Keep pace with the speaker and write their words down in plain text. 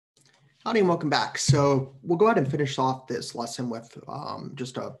Howdy and welcome back. So we'll go ahead and finish off this lesson with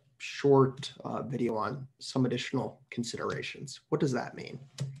just a short video on some additional considerations. What does that mean?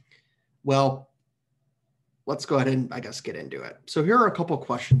 Well, let's go ahead and I guess get into it. So here are a couple of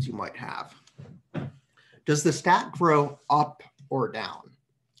questions you might have. Does the stack grow up or down?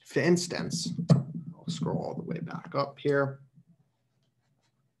 For instance, I'll scroll all the way back up here.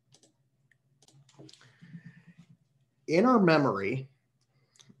 In our memory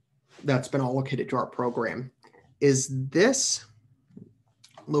that's been allocated to our program, is this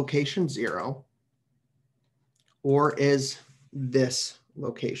location 0 or is this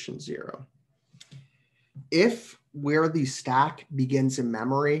location 0? If where the stack begins in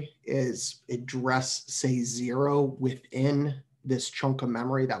memory is address, say 0 within this chunk of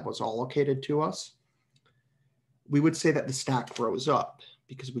memory that was allocated to us, we would say that the stack grows up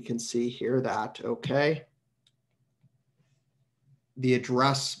because we can see here that, okay, the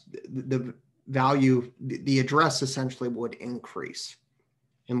address, the value, the address essentially would increase.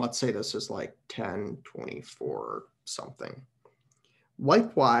 And let's say this is like 10, 24, something.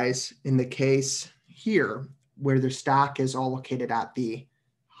 Likewise, in the case here, where the stack is allocated at the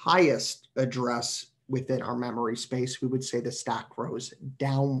highest address within our memory space, we would say the stack grows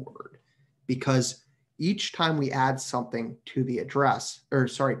downward because each time we add something to the address, or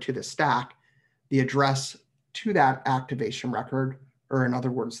sorry, to the stack, the address to that activation record, or in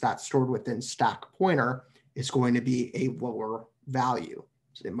other words, that stored within stack pointer, is going to be a lower value.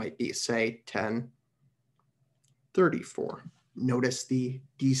 So it might be, say, 1034. Notice the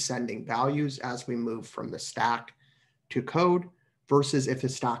descending values as we move from the stack to code versus if the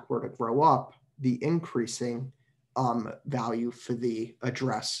stack were to grow up, the increasing value for the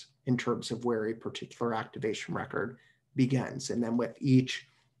address in terms of where a particular activation record begins. And then with each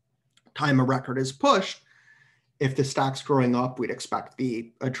time a record is pushed, if the stack's growing up, we'd expect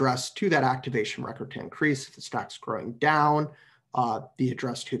the address to that activation record to increase. If the stack's growing down, the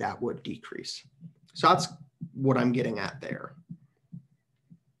address to that would decrease. So that's what I'm getting at there.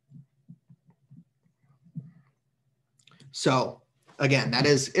 So again, that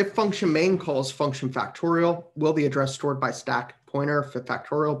is if function main calls function factorial, will the address stored by stack pointer for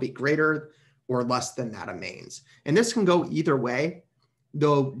factorial be greater or less than that of mains? And this can go either way,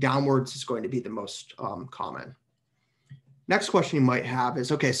 though downwards is going to be the most common. Next question you might have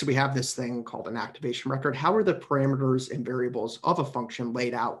is, okay, so we have this thing called an activation record. How are the parameters and variables of a function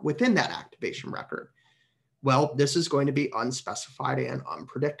laid out within that activation record? Well, this is going to be unspecified and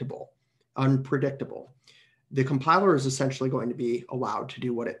unpredictable. The compiler is essentially going to be allowed to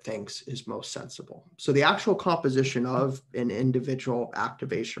do what it thinks is most sensible. So the actual composition of an individual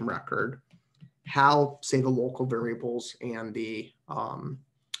activation record, how, say, the local variables and the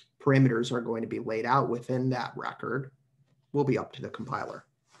parameters are going to be laid out within that record, will be up to the compiler.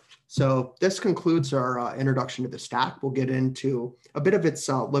 So this concludes our introduction to the stack. We'll get into a bit of its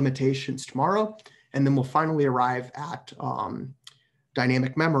limitations tomorrow, and then we'll finally arrive at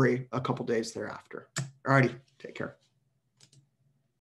dynamic memory a couple days thereafter. All righty, take care.